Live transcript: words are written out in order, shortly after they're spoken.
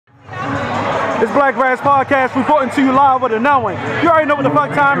It's Black Brass Podcast reporting to you live with a knowing. You already know what the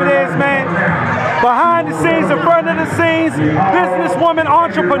fuck time it is, man. Behind the scenes, in front of the scenes, businesswoman,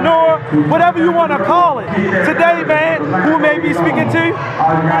 entrepreneur, whatever you want to call it. Today, man, who may be speaking to you?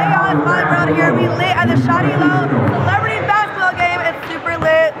 Hey y'all, it's Molly around here. We lit at the Shawty Low celebrity basketball game. It's super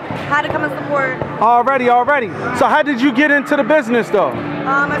lit. Had to come and support. Already. So how did you get into the business though?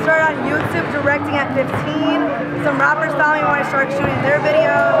 I started on YouTube directing at 15. Some rappers found me when I started shooting their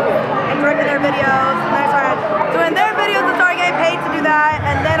videos and directing their videos. And then I started doing their videos and started getting paid to do that.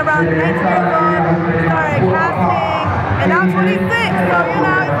 And then around 19 years old, started casting. And now I'm 26, so you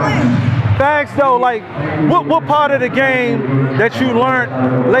know, it's lit. Thanks though, like what part of the game that you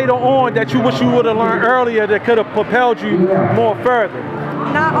learned later on that you wish you would have learned earlier that could have propelled you more further?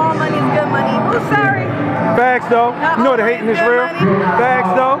 Not all money is good money. Ooh, sorry. Facts though. Not you know the hating is real.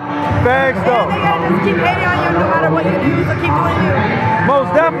 Facts though. And they gotta just keep hating on you no matter what you do, so keep doing you.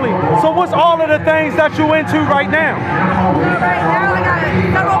 Most definitely. So what's all of the things that you into right now? So right now I got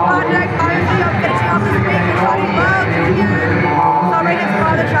several projects. Obviously I'm finishing off this week with Shawty Low Jr. Celebrating his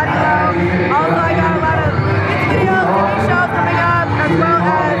father, Shawty Low. Also I got a lot of music videos, TV shows coming up, as well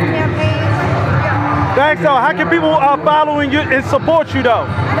as campaigns. Yeah. Thanks though. How can people following you and support you though?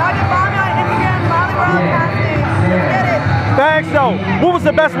 Y'all can follow me on Instagram, Molly Broadcasting. Let's get it. Thanks though. What was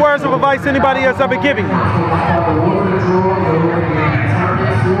the best words of advice anybody has ever given you?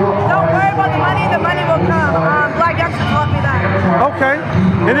 Don't worry about the money will come. Black Youngster taught me that. Okay.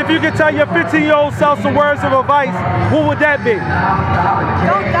 And if you could tell your 15-year-old self some words of advice, what would that be?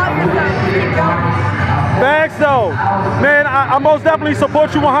 Don't doubt yourself. Keep going. Thanks though. Man, I most definitely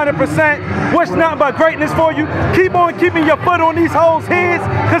support you 100%. Wish nothing but greatness for you. Keep on keeping your foot on these hoes' heads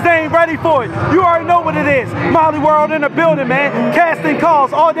because they ain't ready for it. You already know what it is. Molly World in the building, man. Casting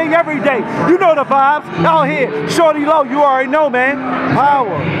calls all day, every day. You know the vibes. Out here, Shawty Low, you already know, man.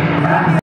 Power.